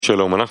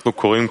Hello,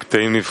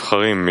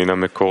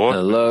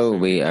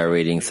 we are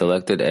reading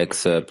selected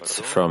excerpts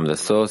from the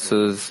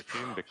sources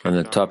on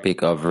the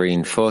topic of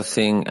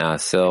reinforcing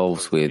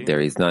ourselves with there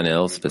is none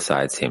else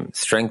besides Him,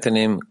 strengthen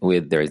Him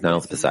with there is none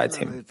else besides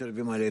Him.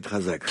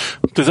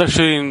 There's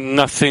actually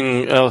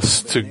nothing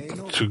else to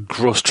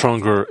grow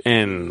stronger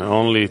in,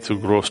 only to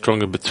grow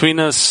stronger between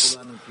us,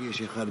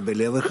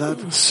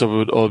 so we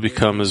would all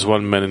become as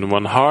one man in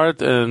one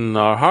heart, and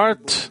our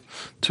heart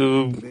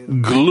to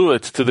glue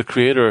it to the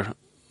Creator.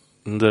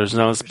 There's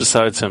none else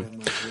besides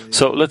Him.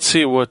 So let's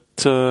see what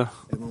they're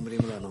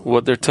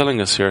telling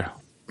us here.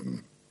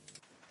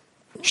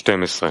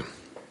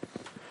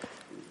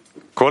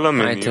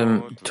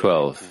 Item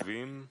 12.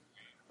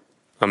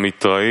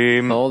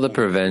 All the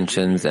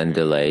preventions and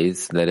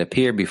delays that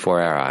appear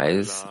before our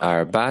eyes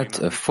are but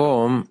a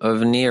form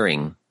of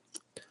nearing.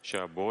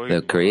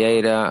 The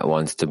Creator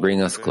wants to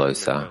bring us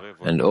closer,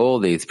 and all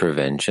these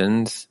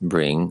preventions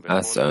bring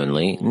us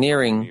only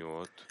nearing,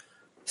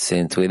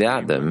 since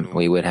without them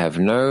we would have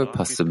no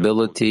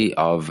possibility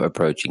of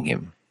approaching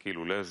Him.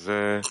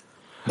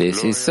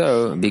 This is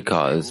so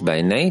because by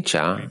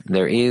nature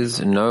there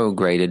is no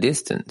greater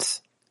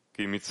distance,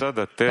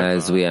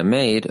 as we are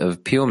made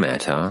of pure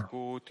matter,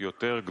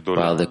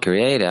 while the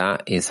Creator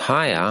is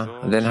higher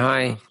than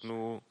high.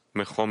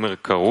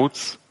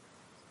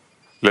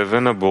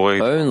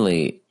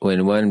 Only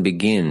when one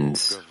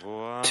begins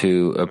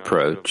to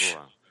approach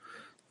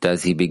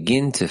does he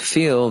begin to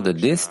feel the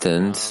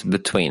distance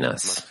between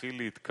us.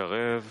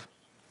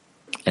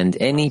 And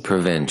any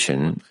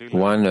prevention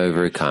one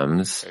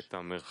overcomes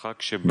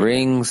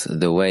brings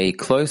the way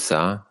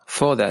closer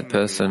for that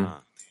person.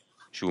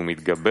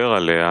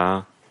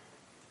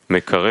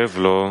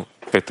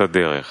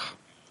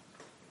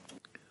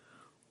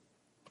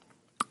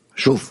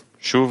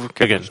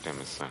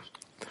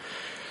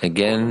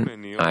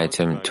 Again,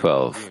 item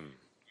 12.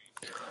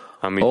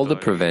 All the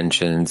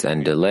preventions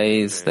and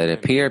delays that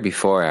appear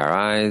before our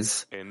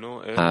eyes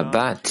are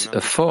but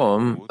a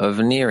form of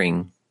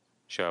nearing.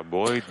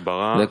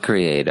 The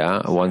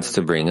Creator wants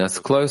to bring us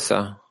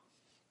closer.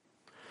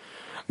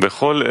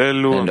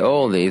 And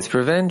all these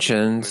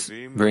preventions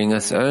bring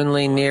us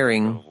only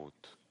nearing,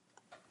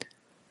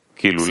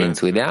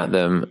 since without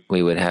them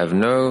we would have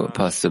no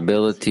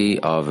possibility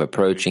of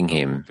approaching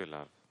Him.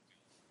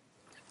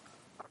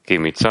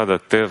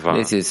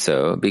 This is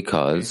so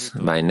because,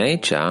 by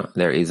nature,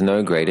 there is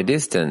no greater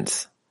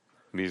distance,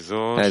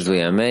 as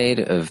we are made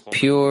of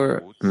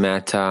pure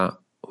matter,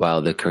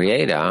 while the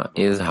Creator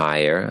is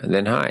higher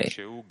than high.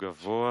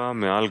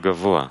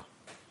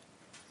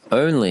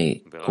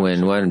 Only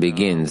when one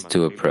begins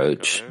to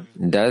approach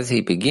does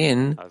he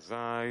begin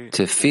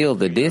to feel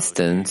the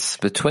distance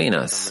between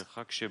us,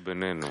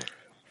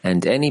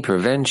 and any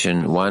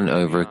prevention one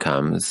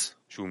overcomes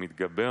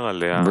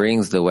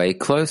brings the way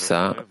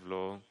closer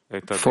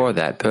for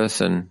that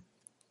person.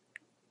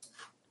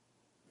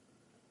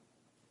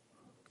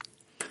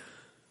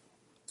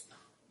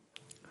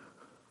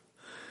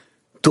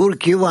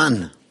 Turkey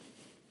 1.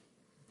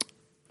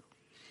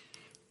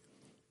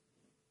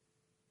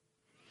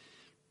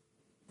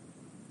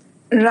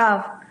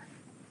 Rav,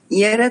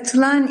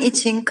 yaratılan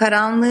için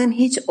karanlığın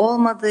hiç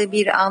olmadığı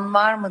bir an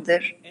var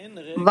mıdır?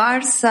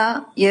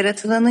 Varsa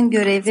yaratılanın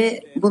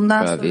görevi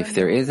bundan sonra... If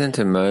there isn't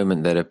a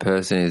moment that a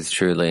person is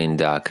truly in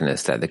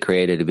darkness, that the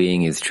created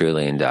being is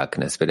truly in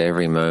darkness, but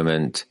every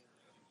moment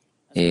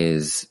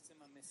is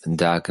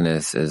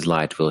darkness as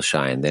light will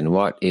shine, then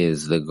what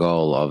is the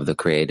goal of the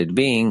created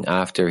being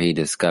after he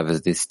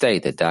discovers this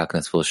state, that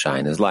darkness will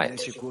shine as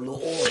light?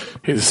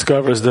 He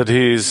discovers that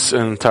he is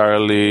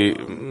entirely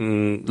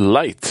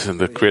light, and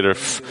the Creator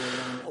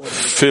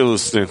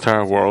fills the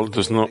entire world.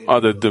 There's no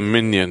other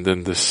dominion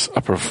than this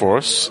upper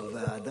force.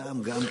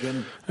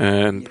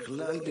 And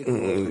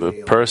the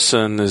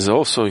person is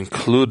also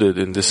included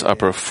in this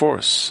upper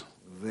force.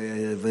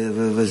 And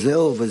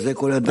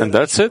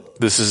that's it.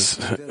 This is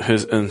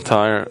his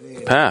entire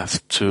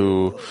path,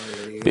 to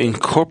be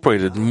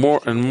incorporated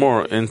more and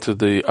more into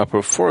the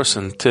upper force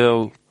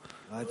until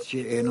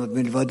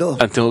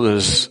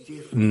there's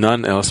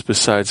none else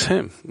besides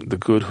him, the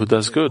good who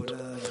does good.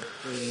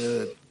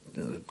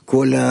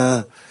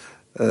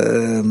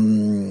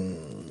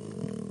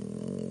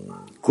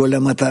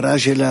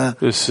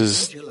 This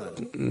is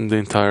the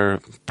entire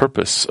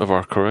purpose of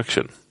our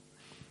correction.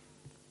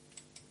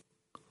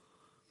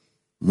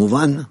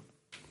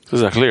 Is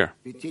that clear?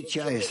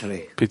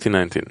 PT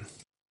 19.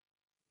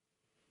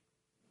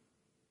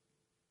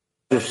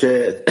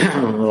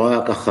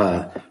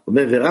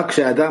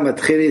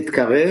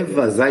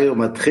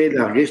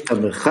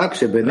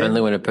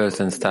 Only when a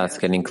person starts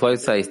getting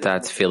closer, he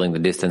starts feeling the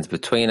distance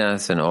between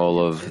us, and all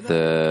of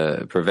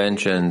the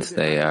preventions,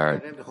 they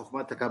are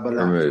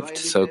removed.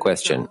 So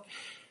question,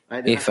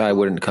 if I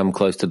wouldn't come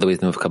close to the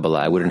wisdom of Kabbalah,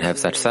 I wouldn't have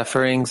such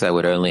sufferings, I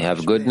would only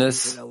have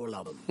goodness?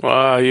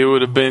 Wow, you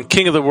would have been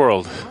king of the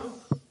world.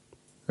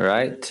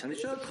 Right?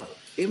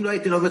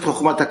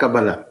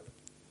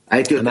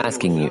 I'm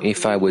asking you,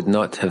 if I would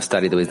not have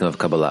studied the wisdom of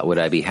Kabbalah, would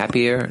I be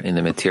happier in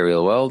the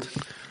material world?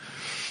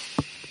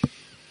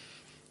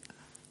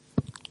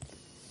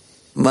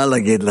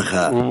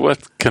 What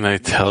can I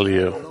tell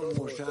you?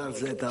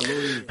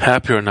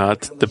 Happy or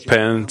not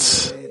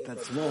depends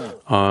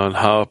on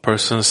how a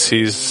person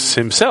sees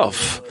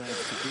himself,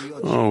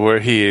 where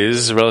he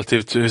is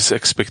relative to his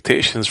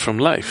expectations from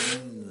life.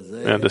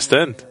 You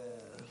understand?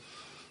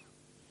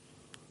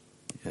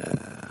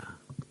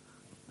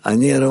 I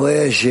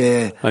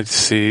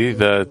see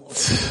that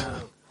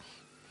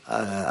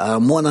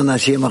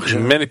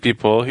many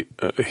people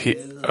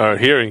are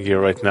hearing you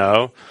right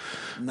now.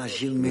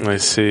 I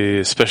see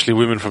especially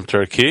women from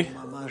Turkey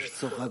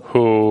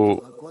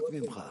who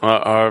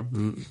are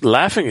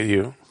laughing at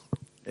you.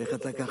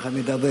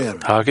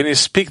 How can you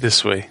speak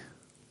this way?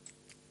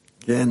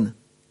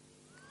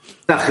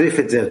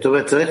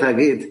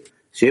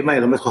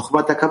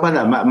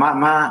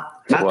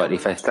 What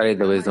if I study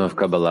the wisdom of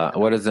Kabbalah?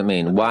 What does it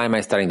mean? Why am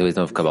I studying the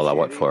wisdom of Kabbalah?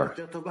 What for?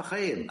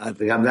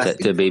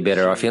 To be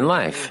better off in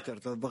life. To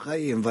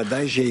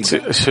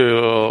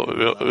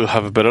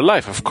have a better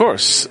life, of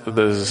course.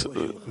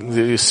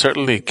 You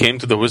certainly came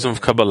to the wisdom of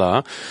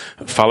Kabbalah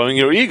following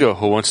your ego,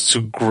 who wants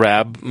to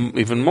grab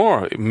even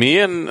more. Me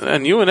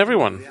and you and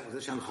everyone. Okay,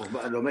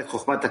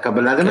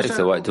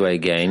 so what do I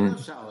gain?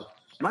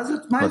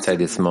 Let's say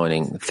this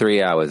morning,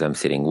 3 hours I'm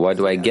sitting. What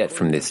do I get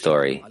from this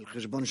story?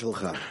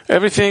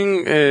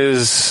 Everything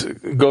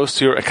goes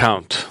to your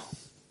account.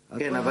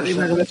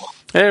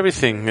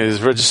 Everything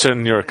is registered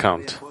in your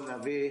account.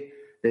 How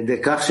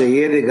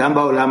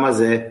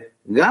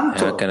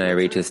can I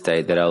reach a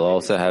state that I'll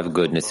also have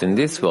goodness in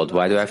this world?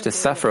 Why do I have to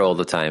suffer all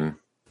the time?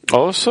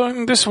 Also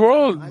in this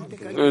world,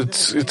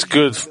 it's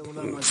good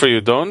for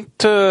you. Don't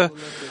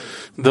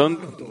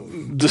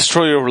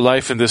destroy your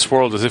life in this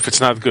world as if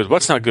it's not good.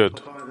 What's not good?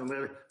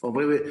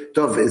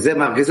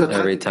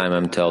 Every time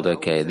I'm told,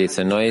 okay, this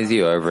annoys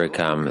you,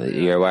 overcome.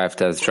 Your wife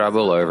does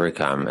trouble,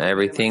 overcome.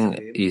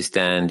 Everything you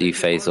stand, you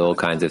face all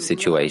kinds of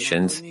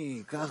situations.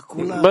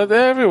 But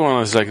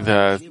everyone is like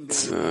that,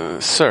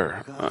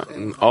 sir.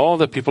 All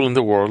the people in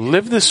the world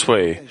live this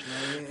way.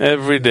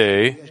 Every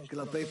day,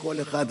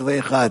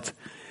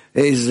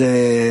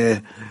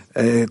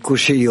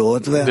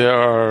 there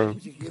are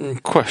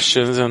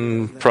questions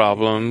and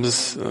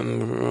problems,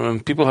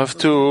 and people have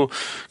to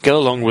get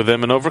along with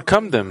them and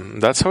overcome them.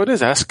 That's how it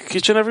is. Ask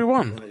each and every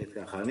one.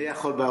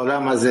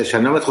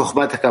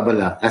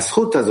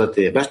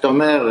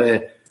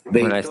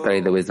 When I study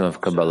the wisdom of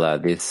Kabbalah,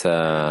 this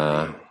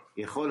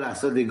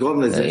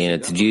in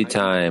its due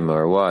time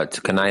or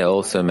what, can I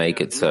also make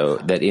it so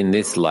that in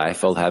this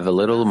life I'll have a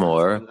little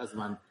more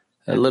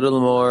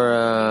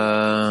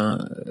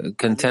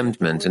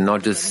contentment and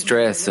not just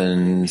stress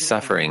and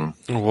suffering?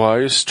 Why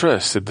are you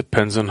stressed? It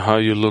depends on how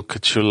you look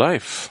at your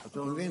life.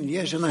 You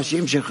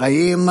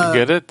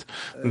get it?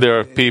 There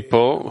are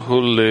people who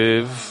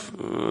live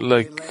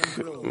like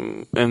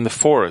in the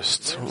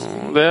forest.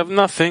 They have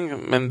nothing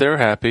and they're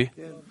happy.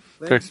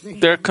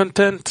 They're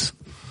content.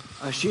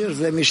 Rich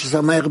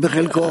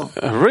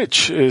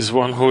is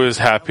one who is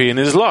happy in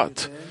his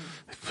lot.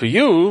 For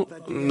you,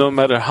 no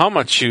matter how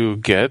much you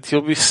get,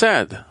 you'll be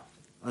sad.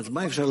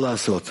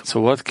 So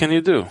what can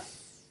you do?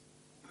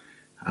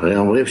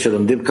 It's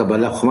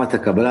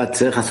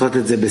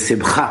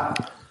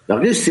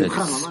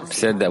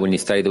said that when you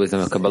study the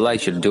wisdom of Kabbalah, you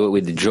should do it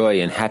with joy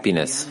and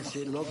happiness.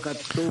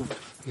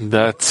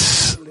 That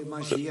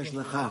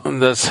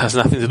has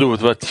nothing to do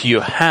with what you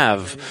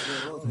have,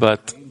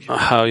 but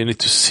how you need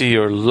to see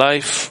your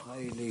life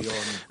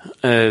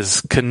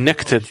as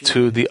connected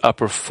to the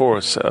upper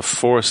force, a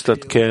force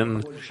that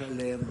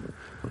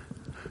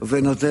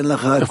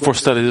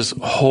is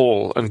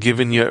whole and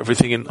giving you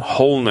everything in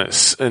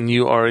wholeness, and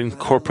you are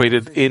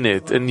incorporated in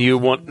it, and you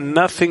want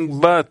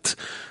nothing but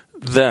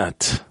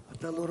that.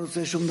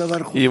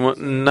 You want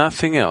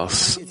nothing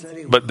else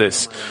but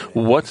this.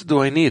 What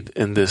do I need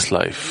in this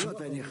life?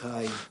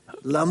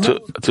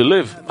 To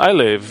live, I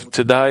live.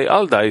 To die,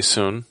 I'll die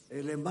soon.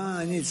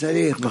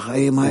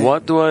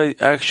 What do I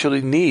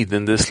actually need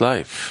in this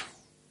life?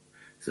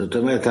 So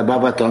you're saying,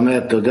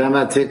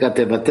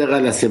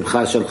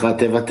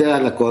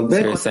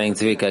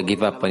 Tzvika,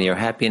 give up on your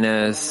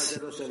happiness,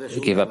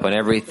 give up on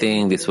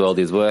everything, this world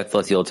is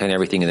worthless, you'll attain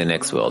everything in the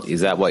next world.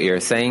 Is that what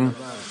you're saying?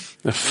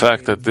 The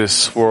fact that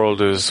this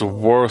world is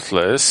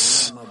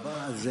worthless,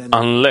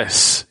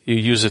 unless you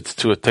use it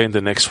to attain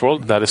the next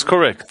world, that is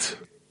correct.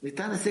 But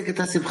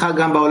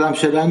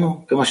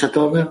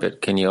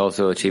can you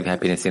also achieve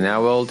happiness in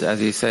our world,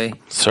 as you say?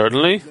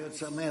 Certainly.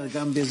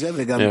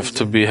 You have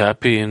to be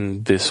happy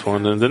in this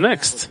one and the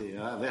next.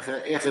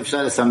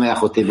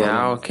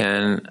 How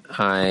can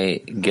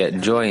I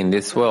get joy in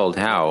this world?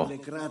 How?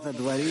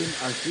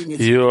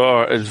 You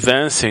are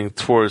advancing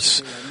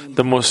towards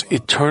the most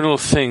eternal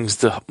things,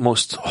 the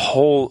most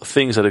whole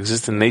things that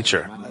exist in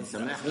nature.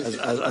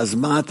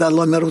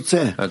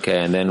 Okay,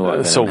 and then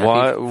what? So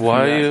why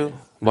are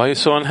you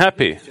so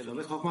unhappy? I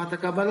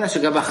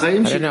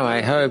don't know.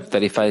 I hope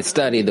that if I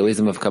study the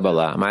wisdom of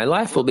Kabbalah, my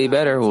life will be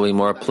better, will be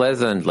more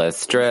pleasant, less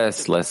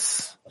stress,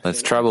 less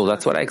trouble.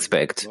 That's what I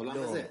expect.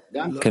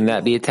 Can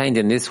that be attained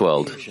in this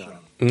world?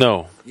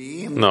 No,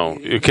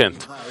 you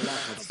can't.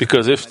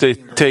 Because if they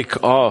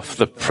take off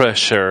the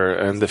pressure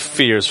and the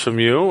fears from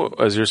you,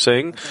 as you're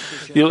saying,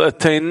 you'll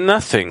attain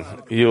nothing.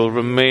 You'll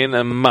remain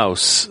a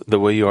mouse the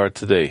way you are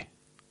today.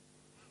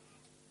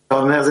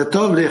 So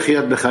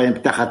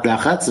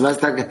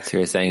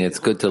you're saying it's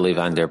good to live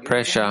under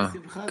pressure,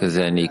 because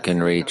then you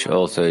can reach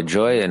also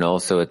joy and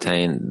also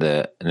attain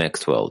the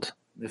next world.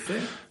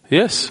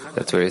 Yes.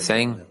 That's what you're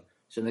saying?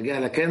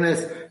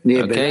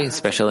 Okay,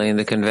 especially in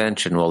the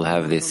convention, we'll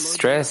have this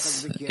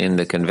stress in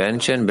the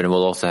convention, but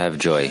we'll also have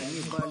joy.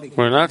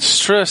 We're not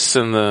stressed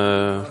in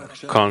the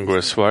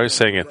Congress. Why are you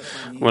saying it?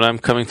 When I'm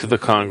coming to the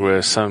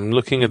Congress, I'm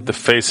looking at the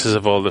faces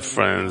of all the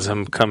friends.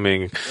 I'm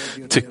coming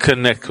to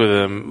connect with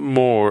them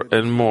more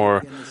and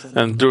more.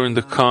 And during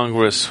the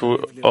Congress,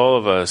 all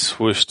of us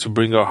wish to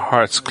bring our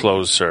hearts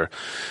closer.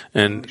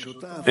 And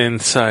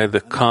inside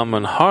the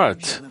common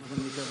heart,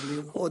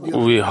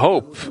 we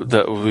hope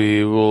that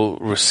we will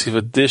receive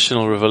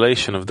additional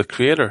revelation of the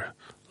Creator.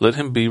 Let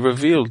Him be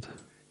revealed.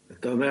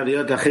 So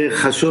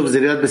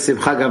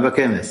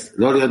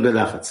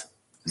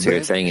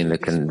you're saying in the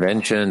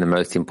convention, the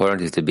most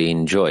important is to be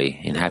in joy,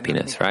 in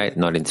happiness, right?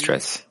 Not in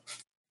stress.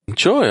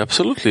 Joy,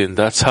 absolutely, and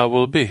that's how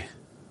we'll be.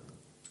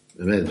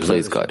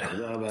 Please, God.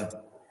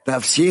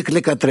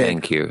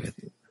 Thank you.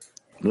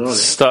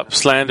 Stop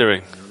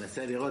slandering.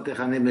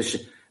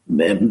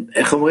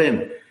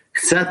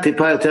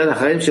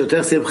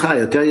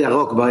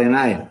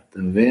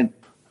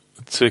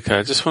 Tzvika,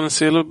 I just want to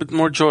see a little bit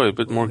more joy, a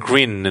bit more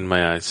green in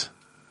my eyes.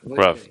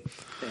 Rav.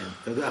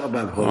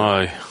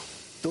 Aye.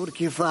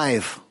 Turkey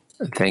 5.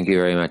 Thank you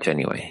very much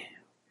anyway.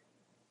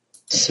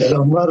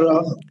 Selamlar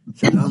Rav.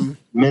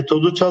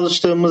 Metodu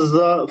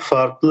çalıştığımızda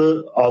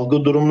farklı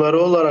algı durumları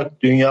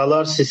olarak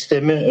dünyalar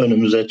sistemi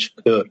önümüze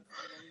çıkıyor.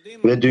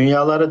 Ve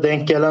dünyalara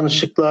denk gelen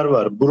ışıklar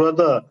var.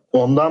 Burada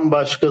ondan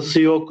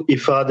başkası yok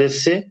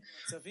ifadesi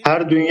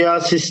her dünya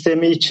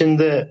sistemi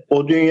içinde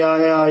o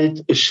dünyaya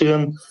ait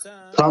ışığın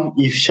tam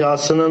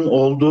ifşasının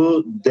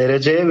olduğu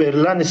dereceye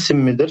verilen isim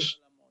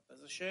midir?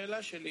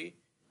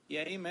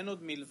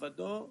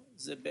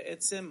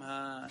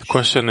 The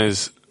question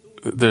is,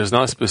 there's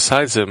none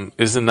besides him.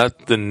 Isn't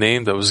that the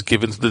name that was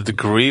given to the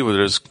degree where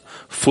there's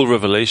full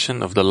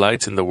revelation of the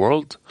light in the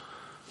world?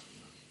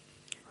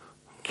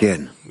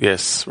 Ken.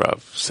 Yes,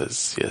 Rav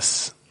says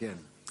yes. Ken.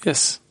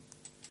 Yes.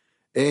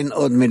 There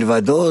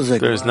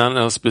is none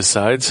else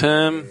besides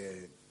him.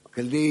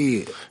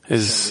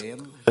 Is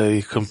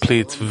a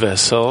complete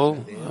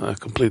vessel, a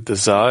complete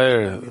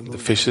desire,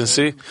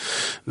 deficiency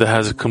that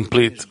has a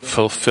complete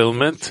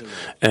fulfillment,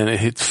 and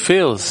it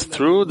fills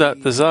through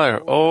that desire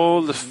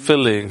all the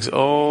fillings,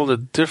 all the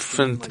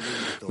different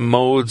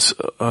modes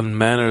and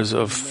manners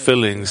of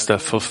fillings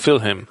that fulfill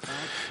him.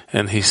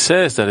 And he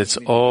says that it's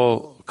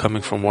all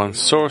coming from one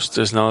source.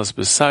 There's none else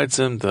besides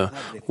him, the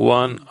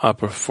one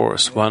upper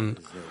force, one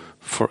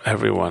for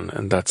everyone,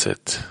 and that's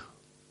it.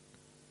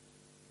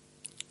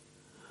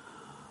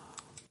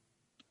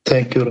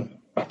 Thank you.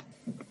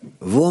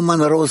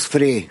 Woman rose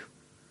free.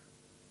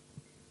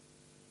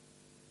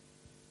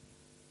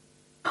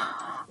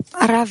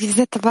 Рав, из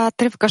этого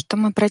отрывка, что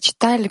мы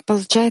прочитали,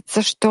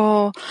 получается,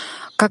 что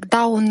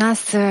когда у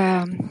нас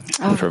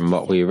From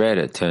what we read,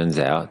 it turns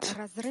out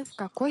разрыв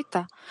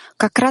какой-то,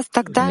 как раз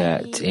тогда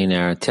that in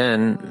our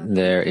 10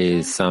 there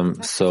is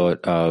some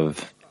sort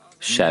of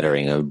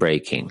shattering, of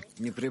breaking.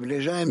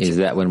 Is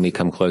that when we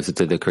come closer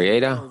to the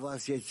Creator?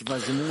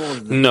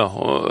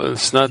 No,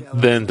 it's not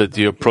then that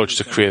you approach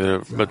the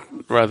Creator, but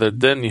rather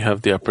then you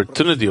have the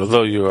opportunity,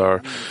 although you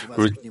are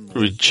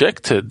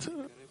rejected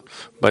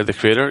by the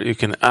Creator, you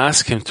can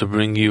ask Him to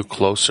bring you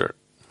closer.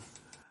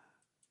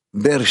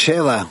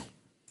 Beersheva.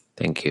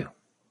 Thank you.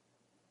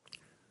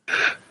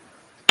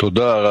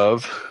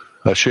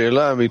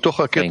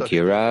 Thank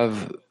you,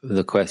 Rav.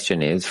 The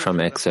question is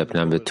from excerpt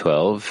number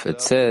 12.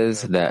 It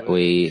says that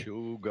we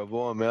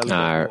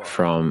are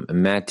from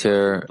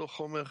matter,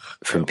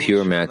 from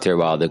pure matter,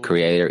 while the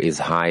Creator is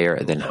higher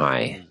than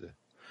high.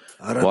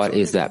 What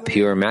is that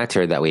pure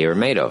matter that we are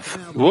made of?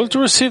 Will to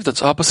receive,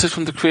 that's opposite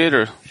from the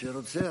Creator.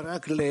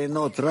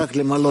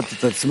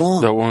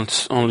 That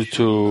wants only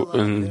to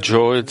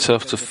enjoy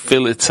itself, to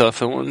fill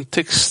itself, and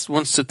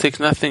wants to take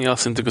nothing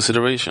else into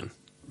consideration.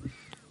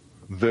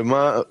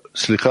 ומה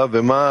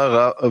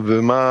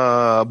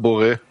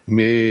הבורא?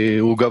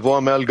 הוא גבוה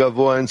מעל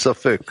גבוה, אין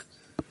ספק.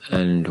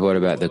 And what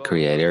about the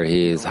Creator?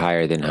 He is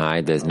higher than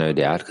high, there's no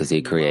doubt, because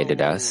He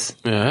created us.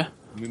 Yeah.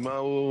 ממה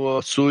הוא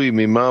עשוי?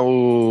 ממה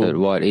הוא... But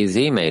what is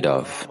He made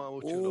of?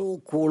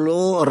 What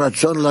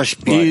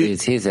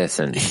is His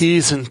essence? He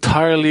is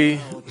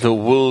entirely the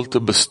will to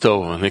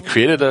bestow, and He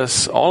created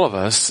us, all of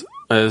us,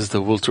 as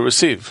the will to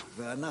receive.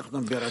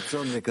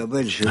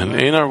 And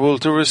in our will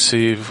to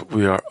receive,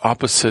 we are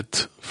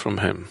opposite from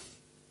Him.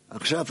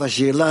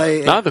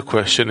 Now the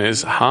question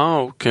is,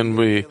 how can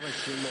we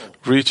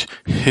reach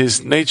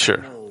His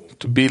nature,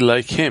 to be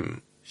like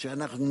Him? For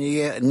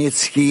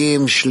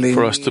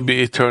us to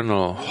be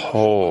eternal,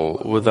 whole,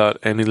 without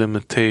any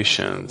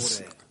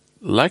limitations,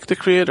 like the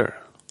Creator.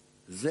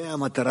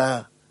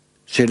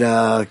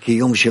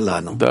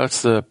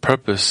 That's the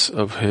purpose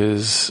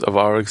of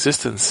our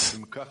existence.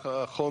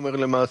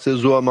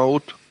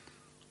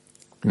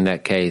 In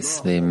that case,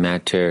 the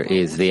matter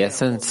is the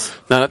essence.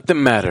 No, not the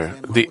matter.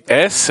 The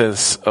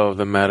essence of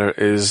the matter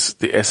is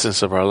the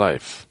essence of our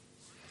life.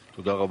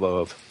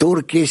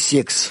 Turkey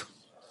 6.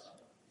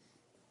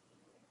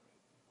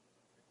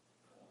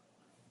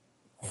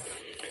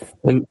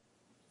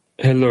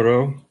 Hello,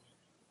 Rav.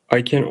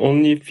 I can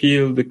only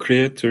feel the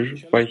Creator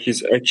by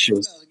His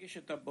actions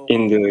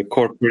in the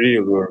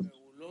corporeal world,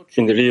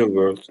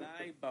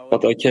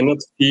 but I cannot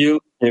feel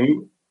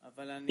Him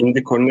in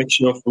the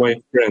connection of my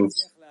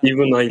friends,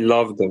 even I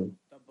love them.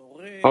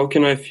 How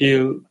can I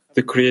feel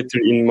the Creator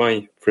in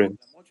my friends?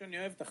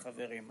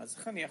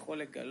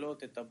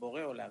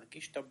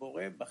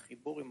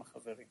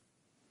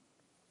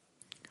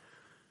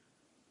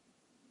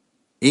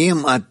 If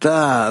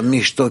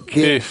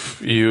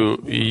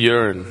you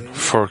yearn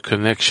for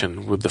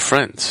connection with the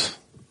friends,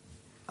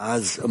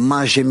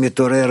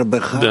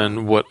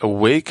 then what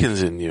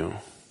awakens in you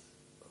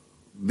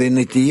in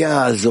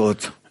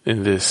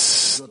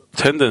this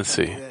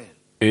tendency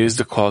is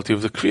the quality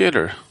of the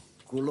Creator.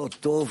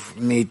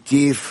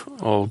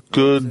 All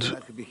good,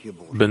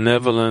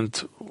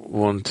 benevolent,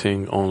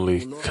 wanting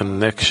only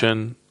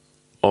connection,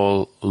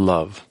 all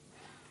love.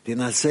 Try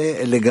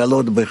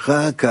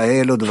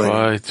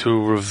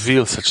to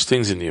reveal such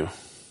things in you.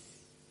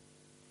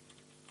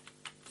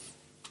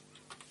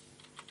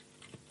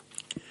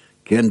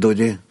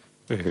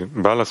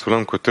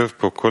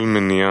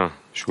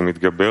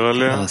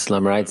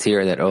 Aslam writes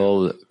here that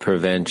all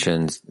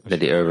preventions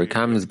that he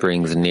overcomes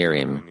brings near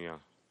him.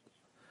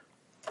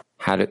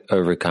 How to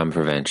overcome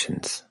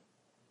preventions?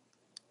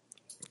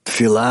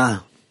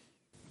 Prayer,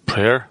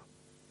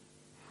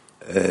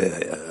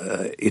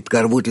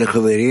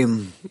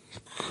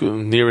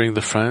 nearing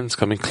the friends,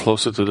 coming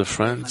closer to the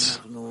friends.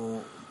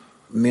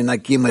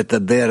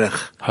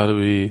 How do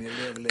we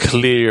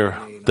clear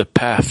the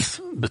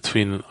path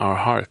between our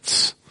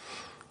hearts?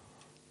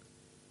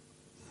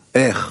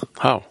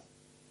 How?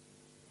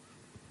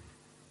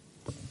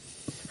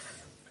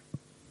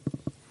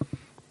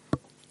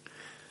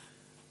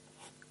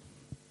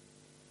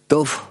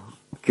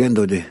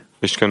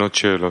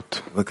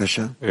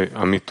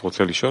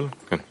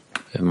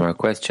 Have more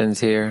questions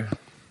here?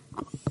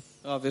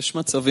 יש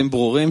מצבים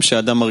ברורים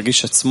שאדם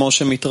מרגיש עצמו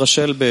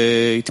שמתרשל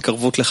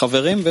בהתקרבות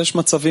לחברים, ויש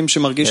מצבים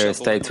שמרגיש... There are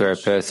states where a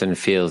person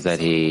feels that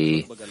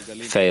he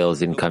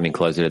fails in coming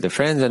closer to the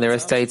friends, and there are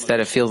states that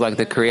it feels like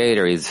the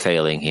Creator is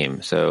failing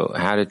him. So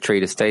how to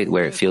treat a state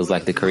where it feels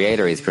like the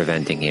Creator is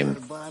preventing him?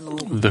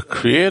 The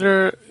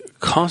Creator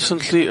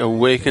constantly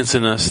awakens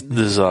in us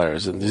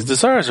desires, and these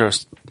desires are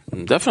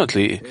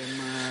definitely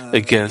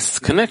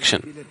against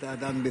connection.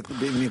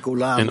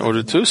 In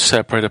order to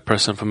separate a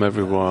person from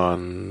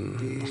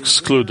everyone,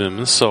 exclude him,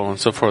 and so on and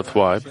so forth.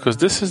 Why? Because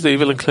this is the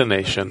evil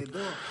inclination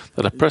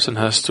that a person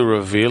has to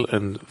reveal,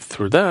 and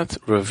through that,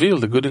 reveal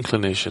the good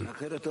inclination.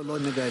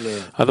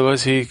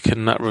 Otherwise, he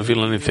cannot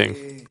reveal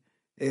anything.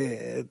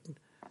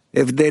 It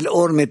is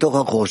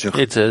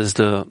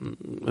the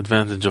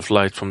advantage of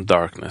light from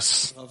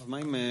darkness. What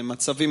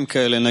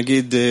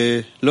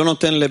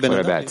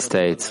about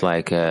states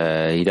like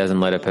he doesn't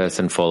let a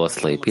person fall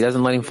asleep? He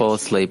doesn't let him fall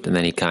asleep, and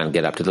then he can't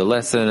get up to the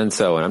lesson, and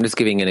so on. I'm just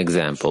giving an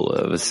example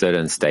of a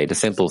certain state, a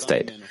simple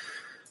state.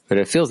 But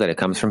it feels that it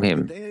comes from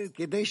him.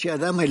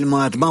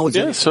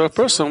 Yeah, so a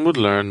person would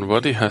learn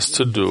what he has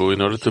to do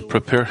in order to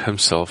prepare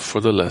himself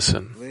for the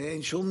lesson.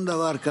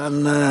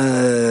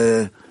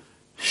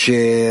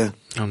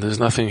 And there's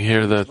nothing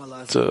here that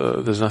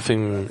there's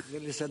nothing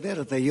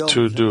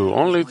to do,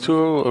 only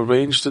to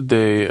arrange the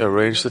day,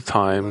 arrange the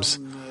times,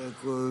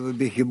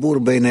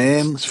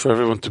 for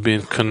everyone to be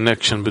in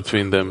connection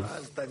between them.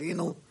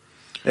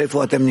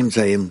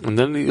 And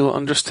then you'll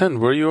understand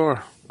where you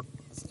are.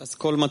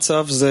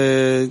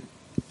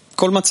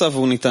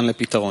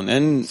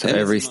 So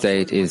every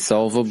state is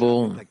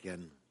solvable.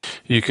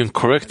 You can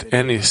correct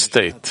any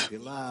state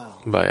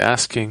by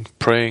asking,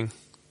 praying.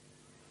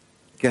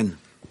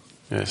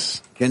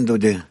 Yes.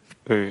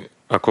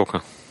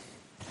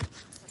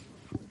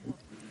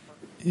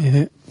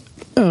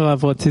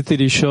 הרב, רציתי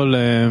לשאול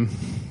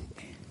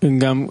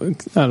גם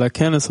על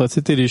הכנס,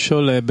 רציתי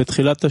לשאול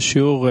בתחילת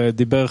השיעור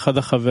דיבר אחד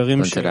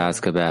החברים wanted to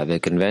ask about the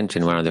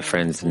convention. One of the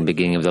friends in the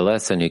beginning of the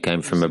lesson who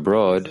came from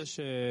abroad,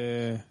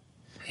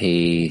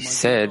 he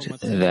said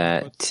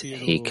that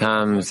he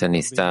comes and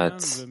he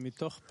starts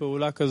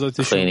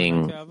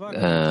cleaning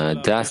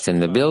dust in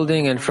the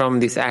building, and from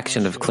this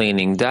action of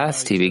cleaning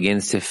dust, he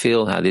begins to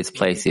feel how this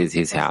place is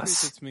his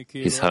house,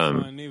 his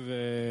home.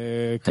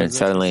 And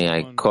suddenly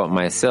I caught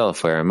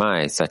myself, where am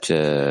I? Such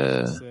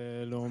a...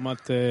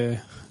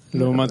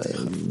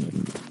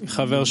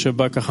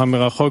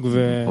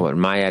 what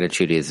my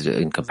attitude is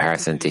in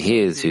comparison to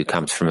his, who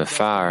comes from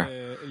afar.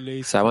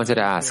 So I wanted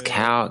to ask,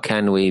 how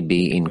can we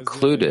be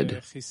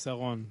included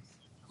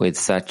with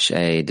such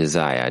a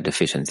desire,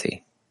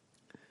 deficiency?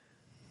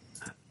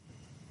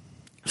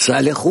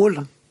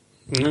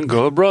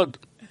 Go abroad.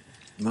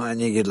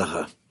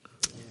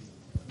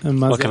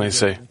 What can I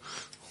say?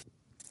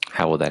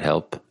 How will that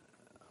help?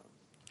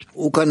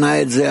 He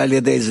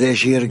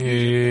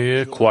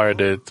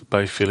acquired it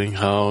by feeling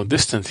how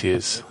distant he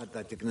is.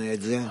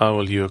 How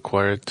will you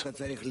acquire it?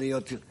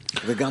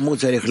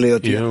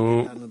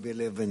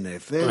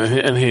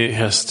 And he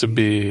has to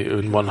be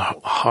in one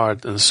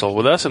heart and soul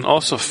with us and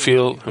also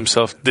feel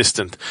himself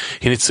distant.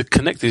 He needs to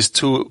connect these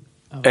two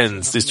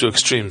ends, these two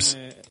extremes.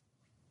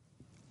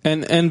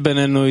 But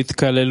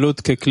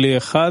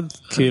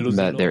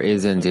there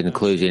isn't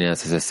inclusion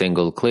as a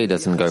single kli,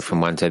 doesn't go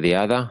from one to the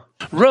other?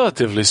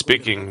 Relatively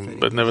speaking,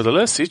 but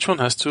nevertheless, each one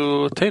has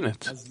to attain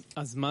it.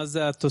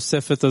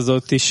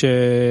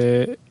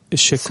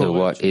 So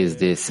what is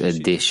this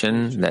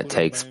addition that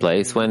takes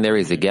place when there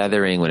is a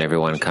gathering, when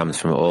everyone comes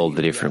from all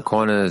the different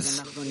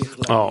corners?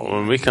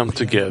 When we come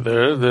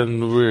together,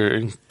 then we're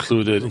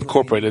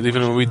incorporated,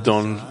 even when we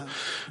don't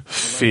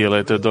feel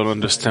it or don't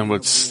understand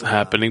what's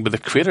happening, but the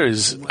Creator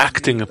is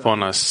acting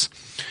upon us.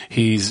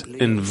 He's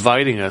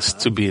inviting us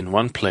to be in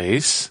one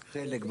place.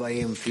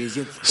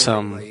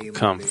 Some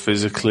come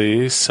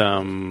physically,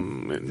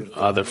 some in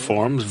other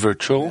forms,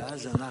 virtual.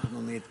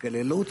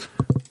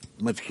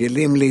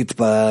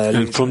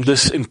 And from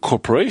this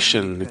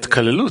incorporation,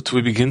 itkaleilut,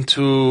 we begin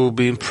to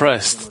be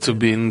impressed, to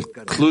be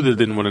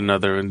included in one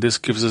another, and this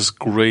gives us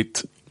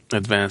great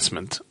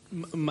advancement.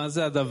 What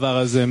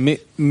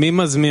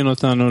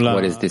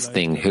is this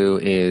thing? Who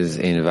is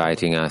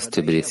inviting us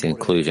to this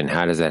inclusion?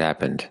 How does that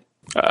happen?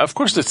 Of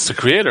course, it's the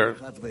Creator.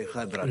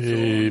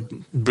 He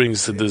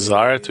brings the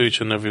desire to each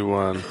and every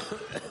one.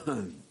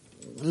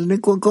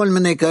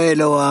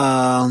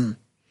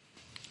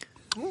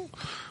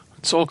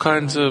 It's all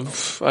kinds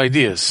of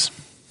ideas.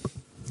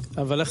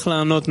 But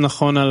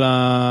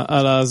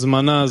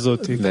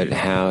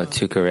how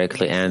to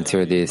correctly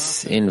answer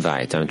this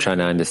invite? I'm trying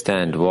to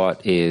understand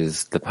what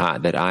is the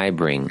part that I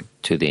bring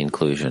to the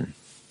inclusion.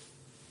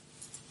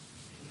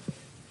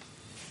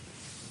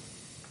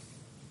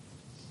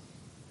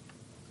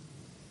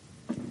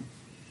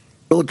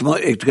 The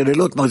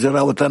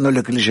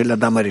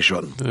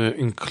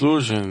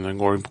inclusion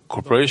or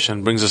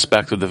incorporation brings us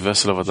back to the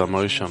vessel of Adam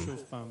Rishon.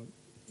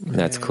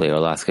 That's clear.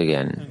 I'll ask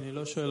again.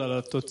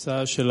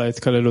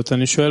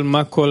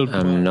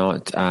 I'm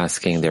not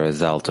asking the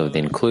result of the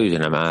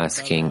inclusion. I'm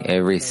asking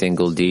every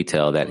single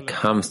detail that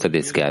comes to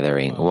this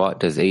gathering. What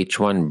does each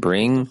one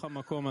bring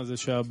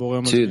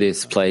to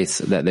this place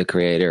that the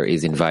Creator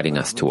is inviting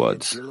us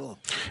towards?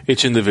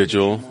 Each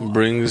individual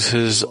brings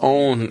his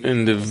own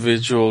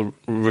individual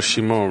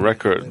Rishimot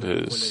record,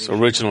 his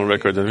original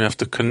record, and we have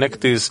to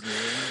connect these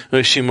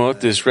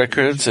Rishimot, these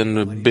records,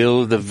 and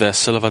build the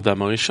vessel of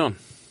Adam Rishon.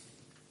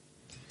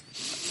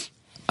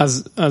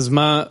 אז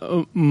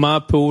מה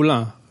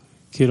הפעולה?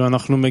 כאילו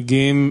אנחנו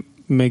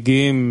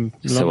מגיעים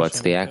So what's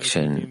the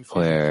action?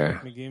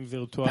 Where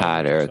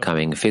part are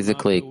coming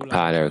physically,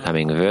 part are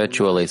coming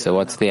virtually, so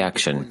what's the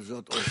action?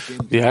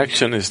 The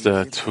action is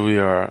that we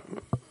are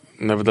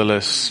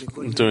nevertheless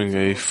doing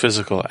a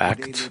physical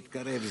act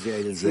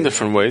in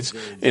different ways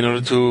in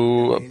order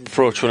to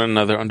approach one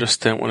another,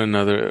 understand one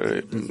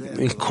another,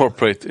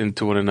 incorporate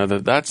into one another.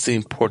 That's the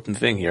important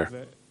thing here.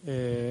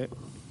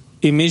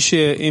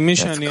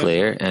 That's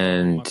clear,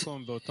 and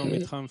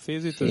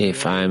if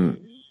I'm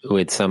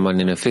with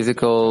someone in a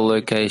physical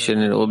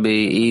location, it will be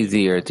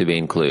easier to be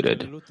included.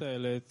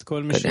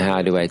 But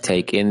how do I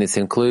take in this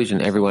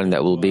inclusion, everyone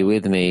that will be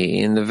with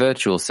me in the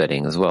virtual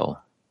setting as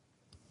well?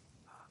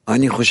 I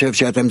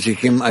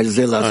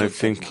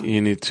think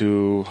you need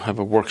to have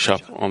a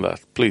workshop on that.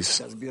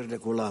 Please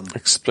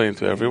explain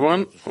to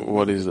everyone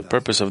what is the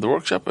purpose of the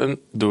workshop and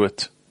do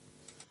it.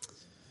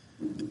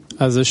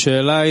 So the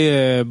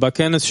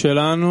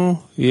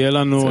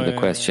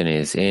question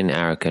is, in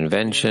our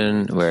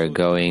convention, we're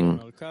going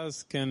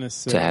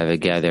to have a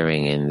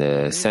gathering in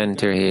the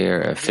center here,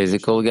 a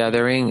physical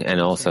gathering,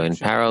 and also in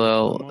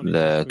parallel,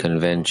 the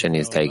convention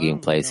is taking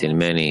place in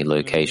many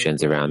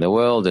locations around the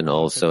world and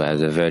also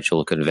as a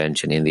virtual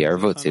convention in the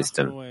Arvut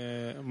system.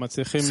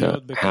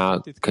 So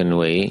how can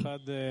we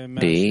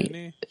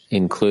be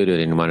included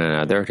in one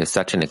another to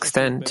such an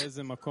extent,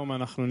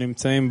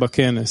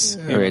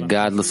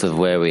 regardless of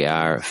where we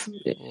are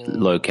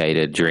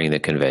located during the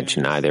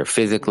convention, either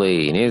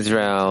physically in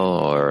Israel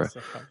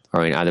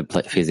or in other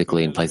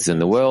physically in places in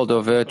the world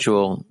or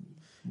virtual?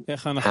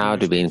 How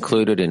to be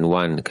included in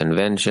one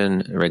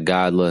convention,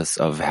 regardless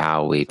of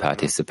how we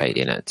participate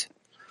in it?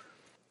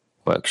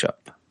 Workshop.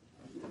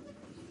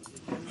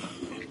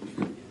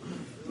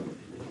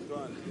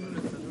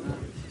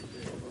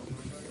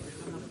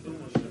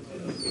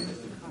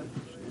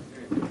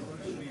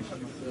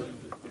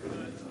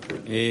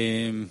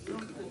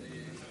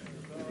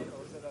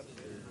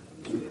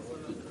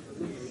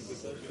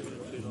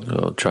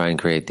 We'll try and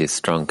create this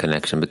strong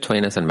connection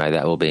between us, and by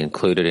that we'll be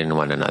included in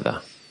one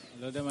another.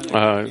 I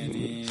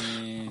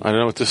don't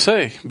know what to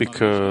say,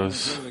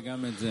 because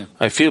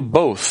I feel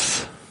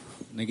both.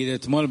 Say,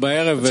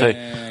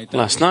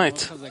 last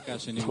night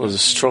it was a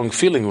strong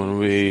feeling when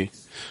we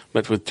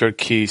met with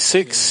Turkey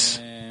 6.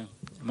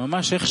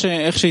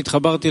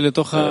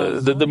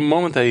 The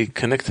moment I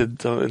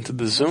connected into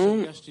the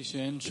Zoom,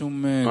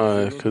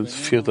 I could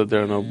feel that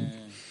there are no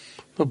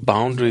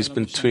boundaries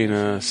between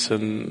us,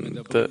 and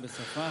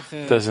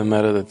it doesn't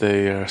matter that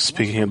they are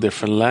speaking a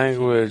different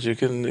language. You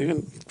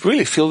can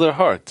really feel their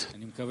heart.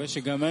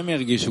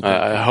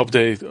 I hope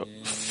they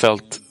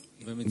felt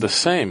the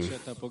same.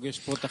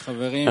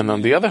 And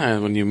on the other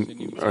hand, when you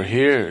are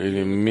here,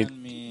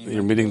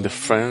 you're meeting the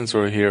friends who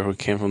are here who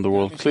came from the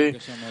World Kli,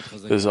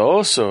 there's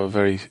also a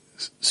very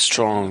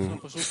strong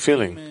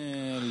feeling.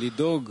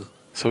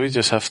 So we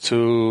just have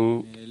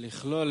to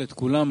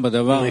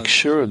make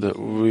sure that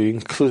we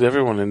include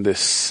everyone in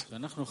this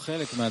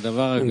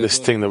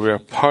thing, that we are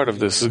part of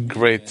this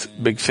great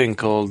big thing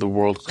called the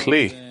World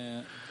Kli.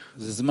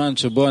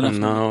 And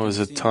now is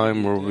a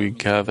time where we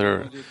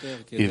gather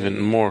even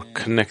more,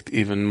 connect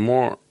even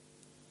more,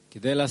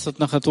 in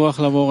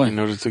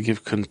order to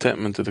give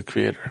contentment to the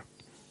Creator.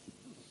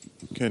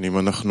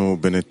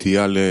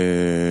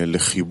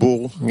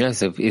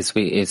 Yes,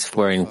 if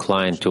we're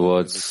inclined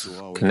towards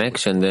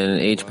connection, then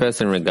each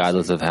person,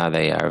 regardless of how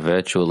they are,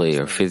 virtually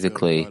or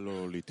physically,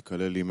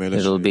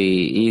 it'll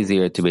be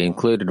easier to be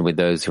included with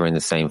those who are in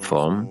the same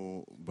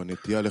form.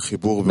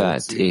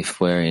 But if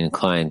we're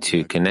inclined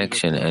to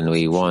connection and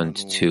we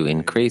want to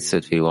increase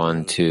it, we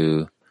want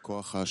to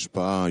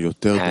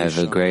have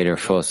a greater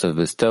force of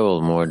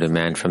bestowal, more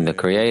demand from the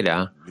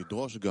Creator,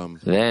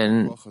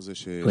 then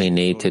we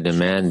need to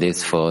demand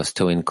this force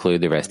to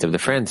include the rest of the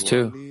friends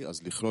too.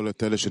 If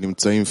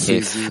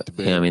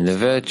I'm in the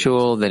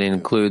virtual, then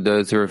include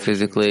those who are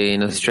physically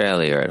in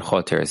Australia or at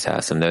Choter's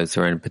house, and those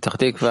who are in Petach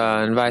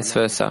Tikva, and vice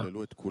versa.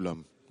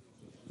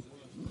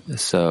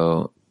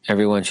 So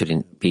everyone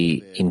should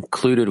be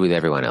included with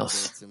everyone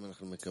else.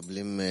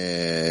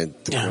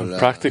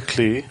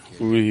 Practically,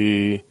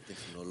 we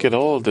get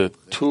all the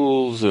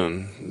tools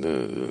and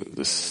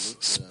the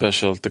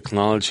special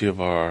technology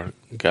of our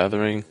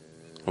gathering,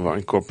 of our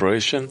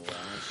incorporation,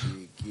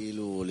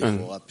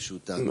 and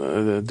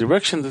the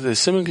direction that is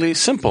seemingly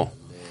simple.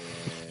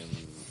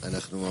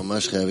 But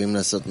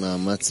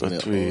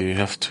we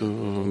have to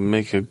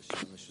make a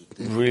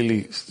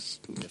really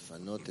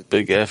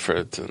big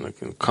effort and a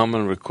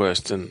common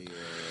request and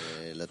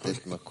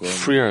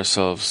free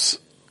ourselves,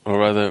 or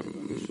rather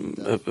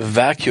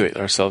evacuate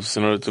ourselves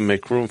in order to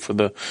make room for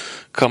the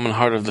common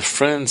heart of the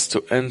friends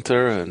to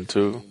enter and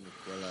to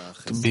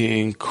be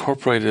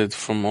incorporated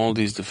from all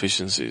these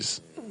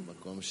deficiencies.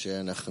 A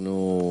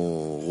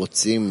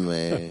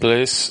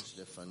place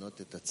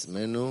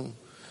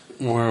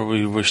where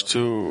we wish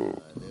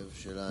to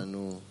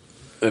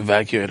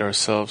evacuate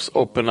ourselves,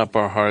 open up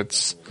our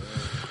hearts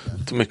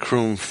to make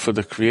room for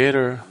the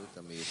Creator,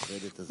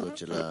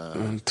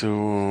 and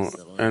to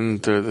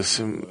enter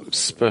this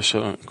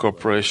special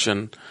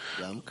incorporation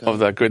of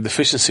that great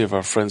deficiency of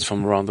our friends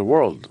from around the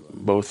world,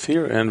 both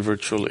here and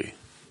virtually.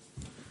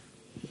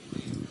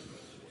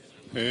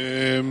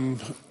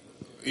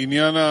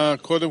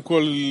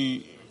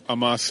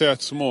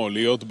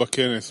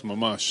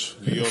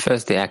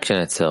 First, the action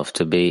itself,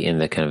 to be in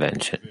the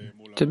convention,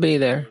 to be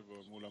there.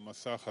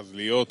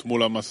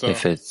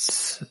 If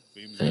it's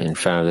in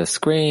front of the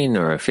screen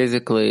or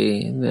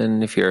physically,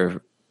 then if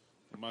you're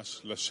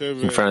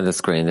in front of the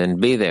screen, then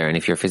be there. And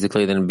if you're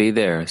physically, then be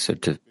there. So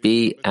to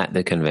be at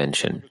the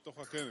convention.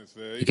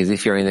 Because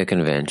if you're in the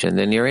convention,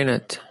 then you're in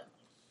it.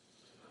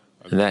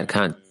 And that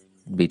can't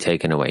be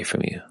taken away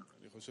from you.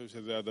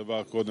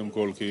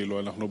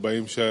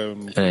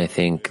 And I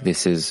think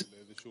this is,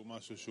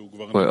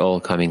 we're all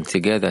coming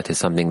together to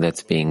something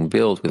that's being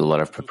built with a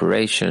lot of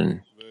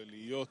preparation.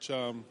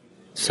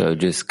 So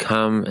just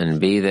come and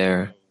be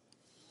there.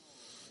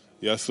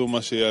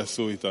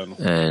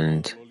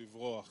 And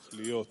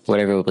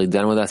whatever will be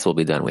done with us will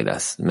be done with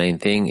us. The main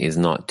thing is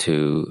not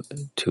to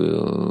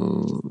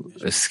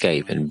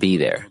escape and be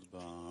there.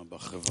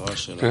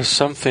 There's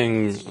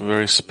something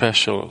very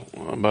special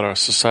about our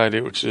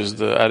society, which is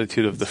the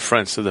attitude of the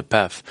friends to the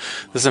path.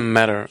 It doesn't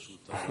matter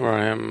where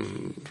I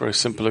am. A very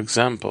simple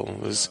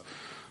example is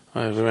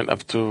I went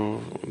up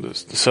to the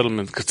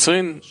settlement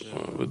Katzrin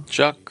with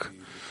Jacques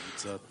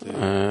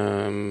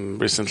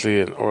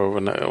recently, or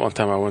one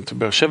time I went to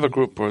Beersheba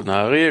group or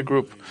Nahariya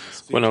group.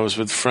 When I was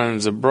with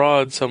friends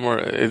abroad somewhere,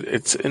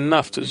 it's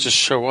enough to just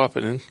show up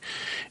and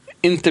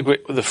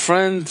integrate with the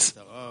friends,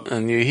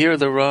 and you hear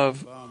the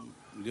Rav.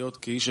 You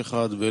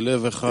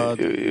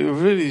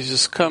really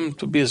just come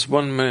to be as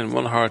one man in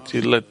one heart.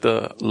 You let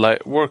the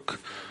light work.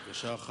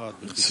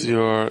 So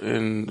you're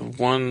in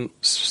one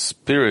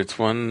spirit,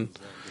 one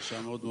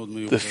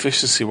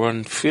deficiency,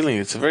 one feeling.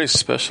 It's a very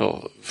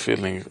special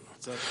feeling.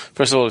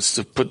 First of all, it's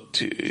to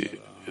put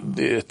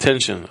the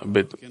attention a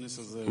bit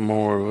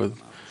more with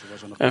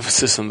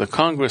emphasis on the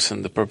Congress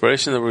and the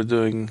preparation that we're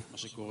doing.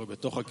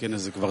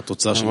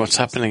 And what's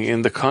happening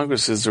in the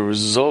Congress is the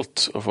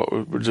result of what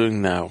we're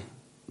doing now.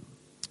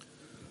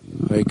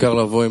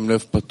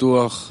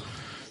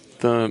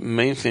 The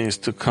main thing is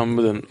to come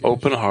with an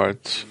open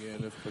heart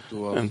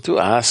and to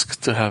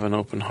ask to have an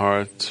open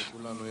heart.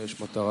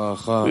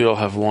 We all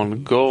have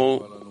one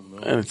goal,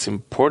 and it's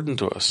important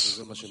to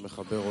us.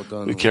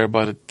 We care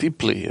about it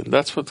deeply, and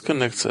that's what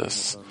connects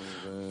us.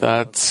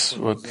 That's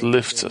what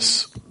lifts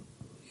us.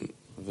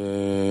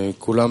 Let's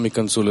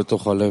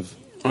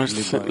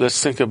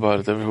think about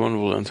it. Everyone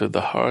will enter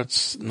the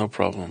hearts, no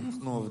problem.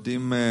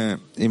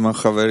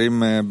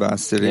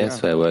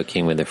 Yes, we're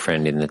working with a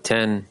friend in the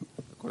 10.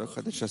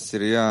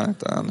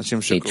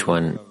 Each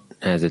one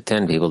has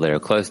 10 people that are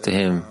close to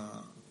him.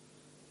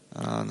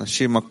 But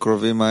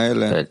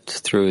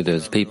through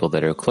those people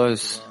that are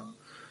close,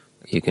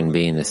 you can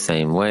be in the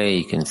same way.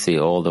 You can see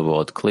all the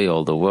world clear,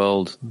 all the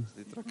world.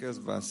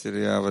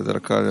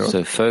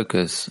 So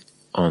focus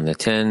on the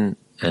 10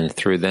 and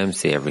through them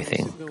see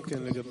everything.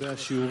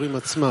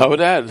 I would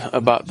add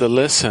about the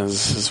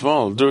lessons as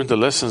well. During the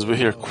lessons we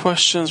hear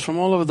questions from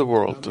all over the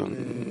world.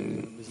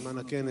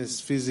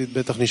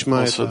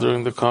 Also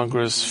during the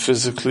Congress,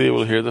 physically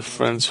we'll hear the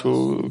friends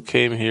who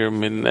came here,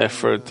 made an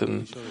effort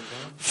and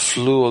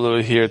flew all the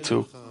way here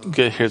to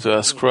get here to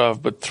ask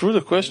Rav. But through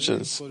the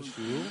questions,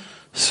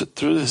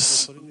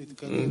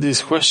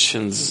 these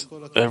questions,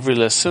 every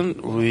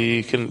lesson,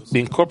 we can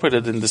be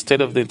incorporated in the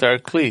state of the entire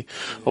Kli,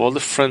 of all the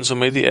friends who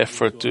made the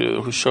effort,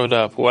 who showed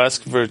up, who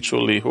asked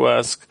virtually, who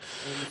asked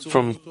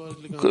from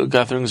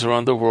gatherings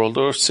around the world,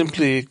 or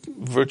simply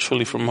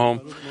virtually from home.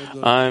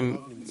 I'm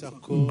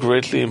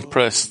greatly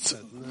impressed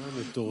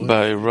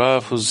by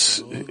Rav,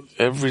 who's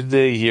every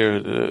day here,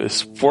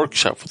 his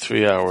workshop for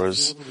 3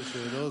 hours,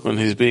 when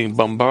he's being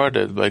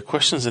bombarded by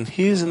questions, and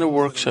he's in the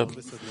workshop.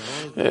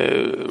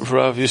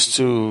 Rav used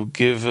to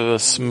give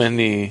us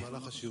many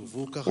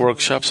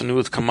workshops, and he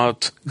would come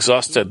out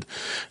exhausted,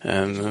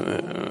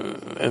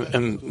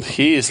 and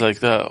he is like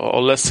that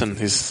all lesson.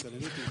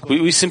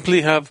 We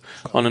simply have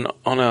on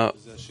a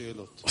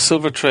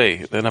silver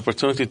tray an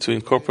opportunity to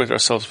incorporate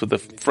ourselves with the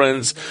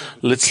friends.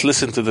 Let's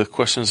listen to the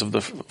questions of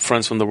the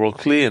friends from the World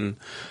Kli, and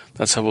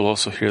that's how we'll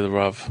also hear the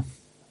Rav.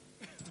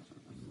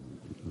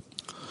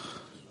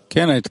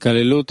 Yes,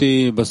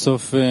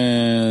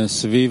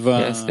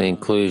 the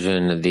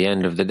inclusion at the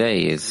end of the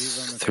day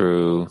is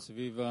through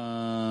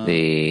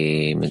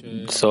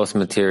the source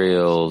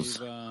materials,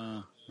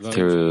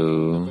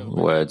 through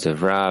words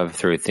of Rav,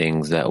 through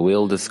things that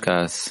we'll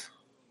discuss.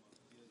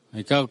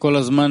 The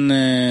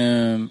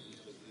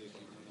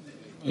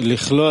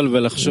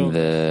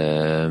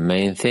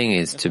main thing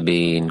is to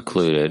be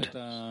included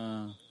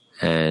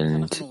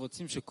and to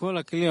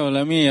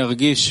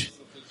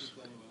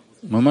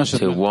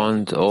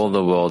want all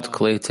the world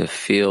clear to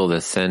feel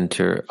the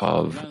center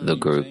of the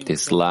group,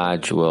 this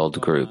large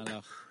world group,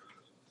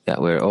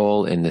 that we're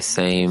all in the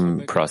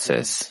same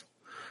process,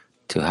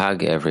 to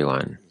hug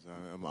everyone.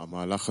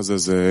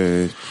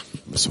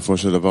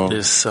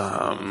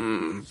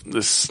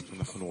 This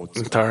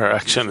entire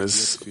action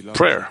is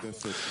prayer.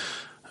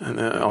 And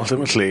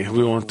ultimately,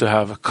 we want to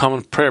have a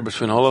common prayer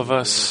between all of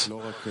us,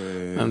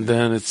 and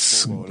then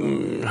it's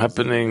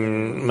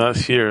happening not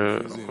here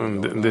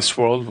in this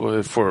world,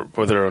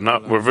 whether or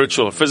not we're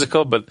virtual or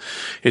physical, but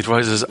it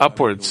rises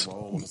upwards,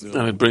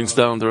 and it brings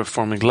down the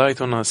reforming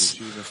light on us.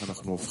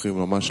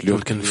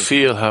 We can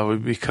feel how we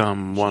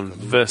become one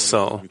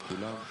vessel.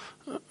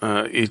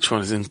 Each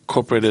one is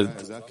incorporated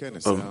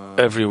of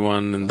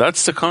everyone, and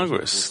that's the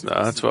Congress.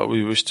 That's what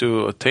we wish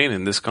to attain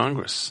in this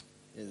Congress.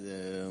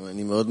 I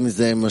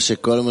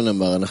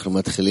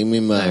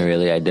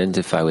really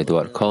identify with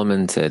what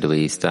Coleman said.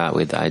 We start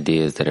with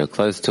ideas that are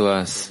close to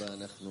us,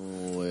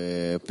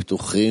 the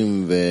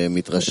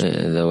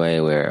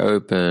way we're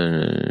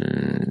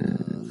open,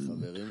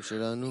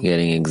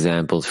 getting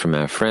examples from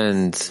our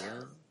friends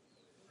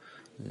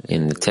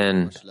in the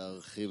 10,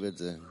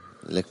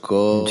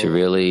 to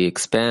really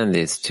expand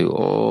this to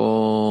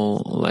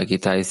all, like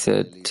Itai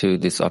said, to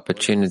this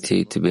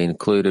opportunity to be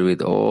included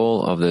with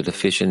all of the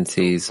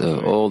deficiencies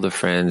of all the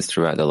friends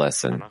throughout the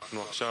lesson.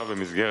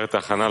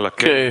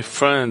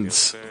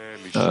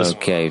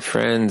 Okay,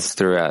 friends,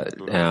 throughout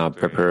our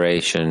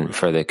preparation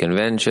for the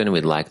convention,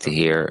 we'd like to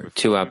hear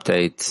 2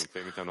 updates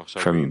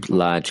from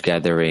large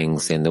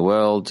gatherings in the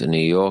world, New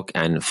York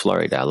and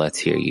Florida. Let's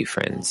hear you,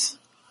 friends.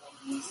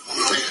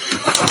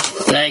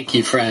 Thank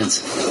you, friends.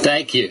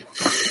 Thank you.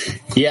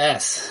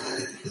 Yes.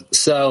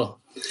 So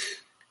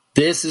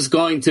this is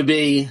going to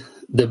be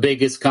the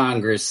biggest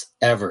Congress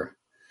ever.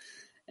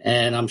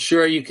 And I'm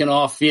sure you can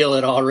all feel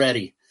it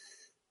already.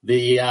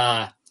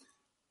 The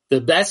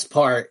best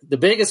part, the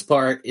biggest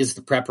part is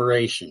the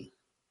preparation.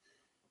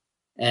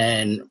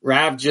 And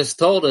Rav just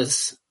told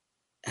us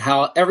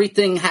how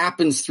everything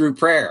happens through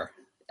prayer.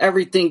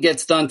 Everything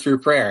gets done through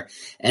prayer.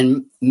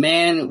 And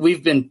man,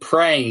 we've been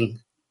praying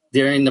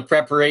during the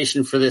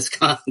preparation for this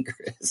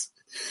Congress.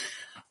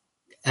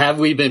 Have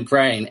we been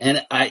praying?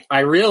 And I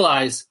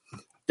realize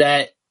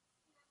that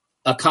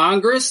a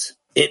Congress,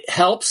 it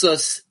helps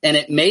us and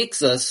it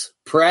makes us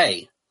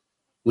pray.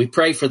 We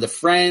pray for the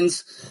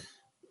friends.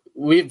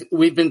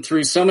 We've been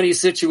through so many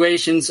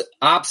situations,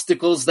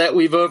 obstacles that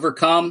we've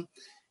overcome,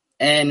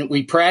 and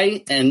we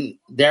pray, and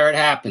there it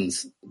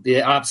happens.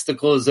 The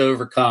obstacle is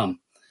overcome.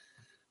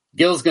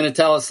 Gil's going to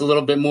tell us a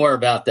little bit more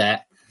about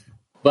that.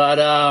 But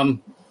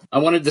I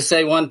wanted to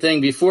say one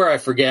thing before I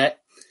forget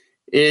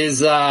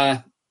is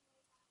Rav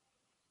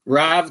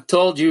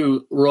told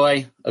you,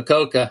 Roy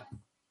Akoka,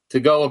 to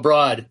go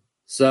abroad.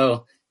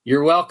 So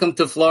you're welcome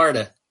to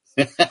Florida.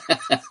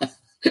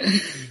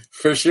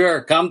 For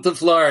sure. Come to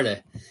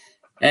Florida.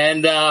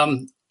 And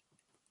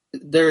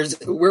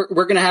we're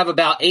going to have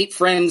about 8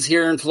 friends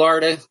here in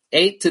Florida,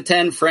 8 to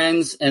 10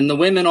 friends, and the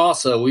women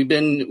also. We've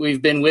been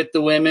with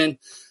the women.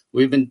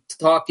 We've been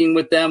talking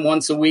with them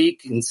once a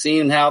week and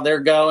seeing how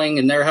they're going,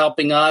 and they're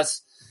helping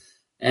us.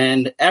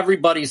 And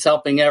everybody's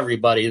helping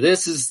everybody.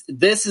 This is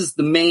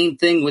the main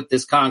thing with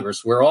this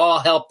Congress. We're all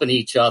helping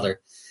each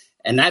other,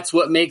 and that's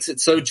what makes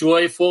it so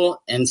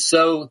joyful. And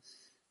so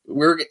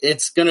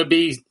it's going to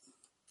be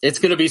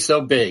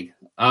so big.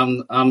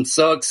 I'm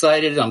so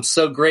excited. I'm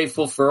so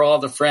grateful for all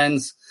the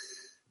friends.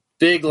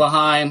 Big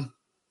L'chaim.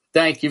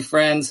 Thank you,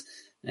 friends.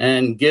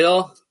 And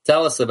Gil,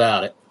 tell us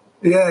about it.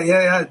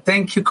 Yeah.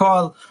 Thank you,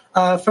 Carl.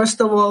 First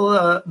of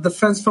all, the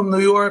friends from New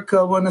York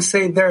want to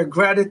say their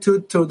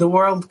gratitude to the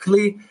World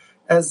Kli.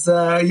 As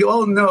you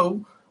all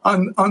know,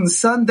 on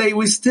Sunday,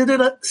 we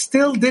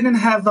still didn't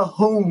have a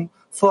home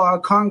for our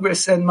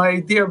Congress. And my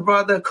dear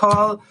brother,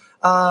 Carl,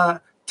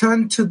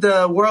 turned to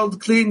the World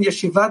Kli in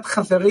Yeshivat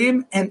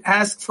Chaverim and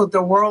asked for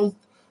the world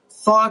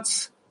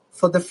thoughts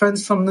for the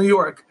friends from New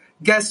York.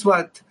 Guess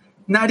what?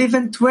 Not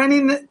even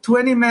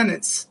 20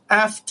 minutes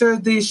after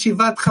the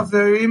Yeshivat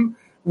Chaverim,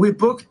 we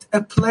booked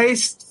a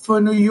place for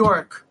New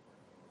York.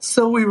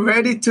 So we're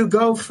ready to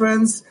go,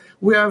 friends.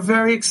 We are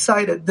very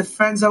excited. The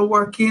friends are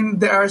working.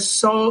 They are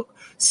so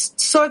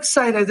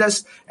excited.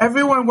 As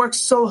everyone works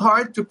so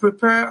hard to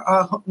prepare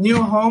a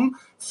new home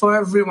for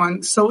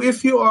everyone. So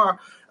if you are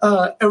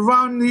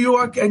around New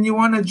York and you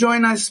want to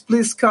join us,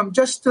 please come.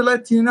 Just to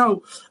let you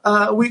know,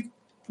 we're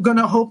going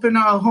to open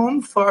our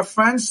home for our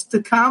friends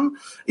to come.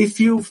 If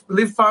you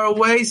live far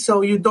away,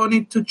 so you don't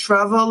need to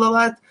travel a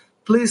lot,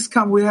 please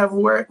come. We have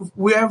where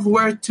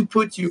to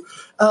put you.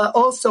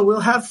 Also,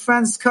 we'll have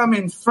friends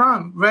coming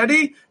from,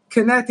 ready?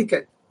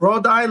 Connecticut,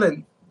 Rhode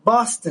Island,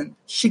 Boston,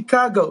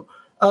 Chicago,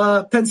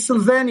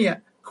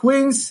 Pennsylvania,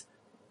 Queens,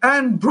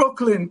 and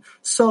Brooklyn.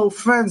 So,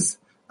 friends,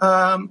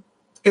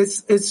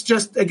 it's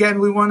just, again,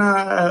 we want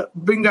to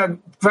bring our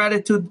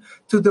gratitude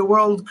to the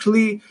World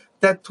Kli,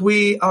 that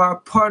we are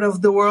part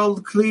of the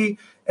World Kli,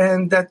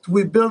 and that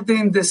we're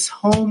building this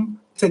home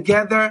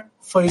together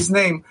for his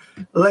name.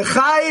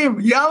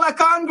 L'chaim, Yalla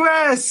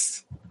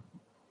Congress!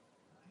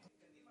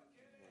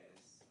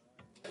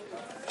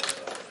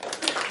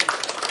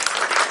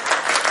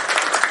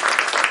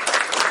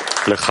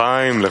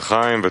 L'chaim,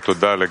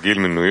 ותודה לגיל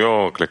מניו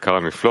יורק, לקארה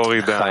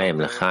מפלורידה.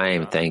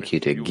 L'chaim, thank you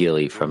to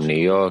Gili from New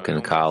York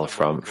and Carl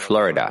from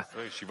Florida.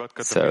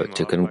 So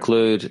to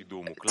conclude,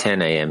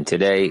 10 a.m.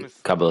 today,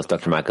 Kabbalist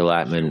Dr. Michael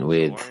Lattman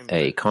with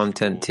a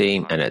content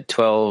team, and at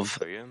 12,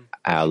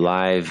 our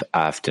live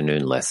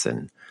afternoon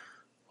lesson.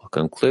 We'll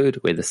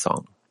conclude with a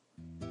song.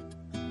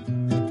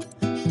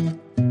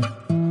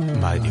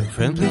 My dear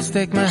friend, please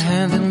take my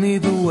hand and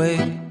lead the way,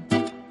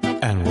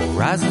 and we'll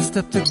rise and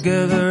step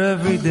together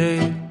every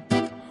day.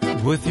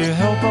 With your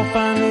help I'll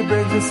finally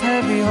break this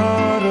heavy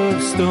heart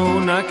of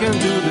stone. I can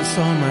do this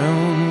on my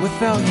own.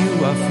 Without you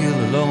I feel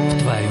alone. В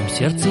твоем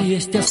сердце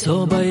есть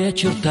особая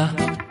черта.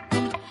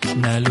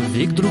 На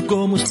любви к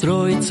другому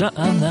строится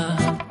она.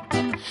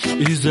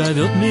 И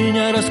зовет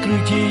меня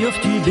раскрыть ее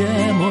в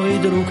тебе, мой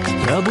друг.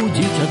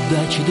 Пробудить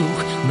отдачи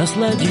дух,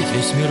 насладить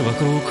весь мир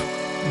вокруг.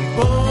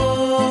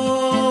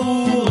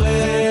 בואו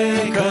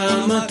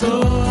כמה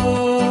טוב,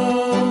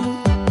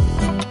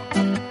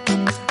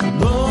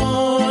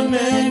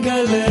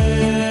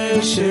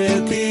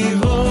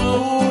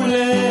 שתבואו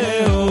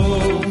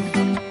לאור,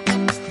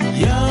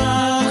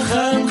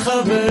 יחד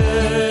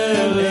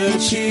חבר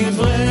את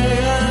שברי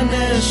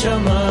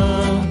הנשמה,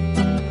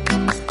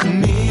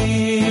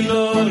 מי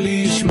לא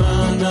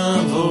לשמה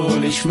נבוא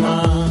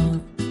לשמה.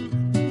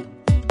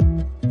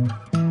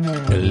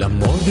 El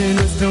amor de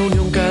nuestra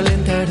unión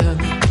calentará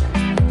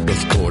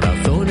los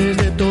corazones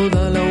de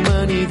toda la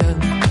humanidad,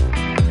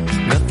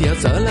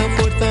 gracias a la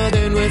fuerza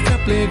de nuestra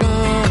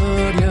plegaria.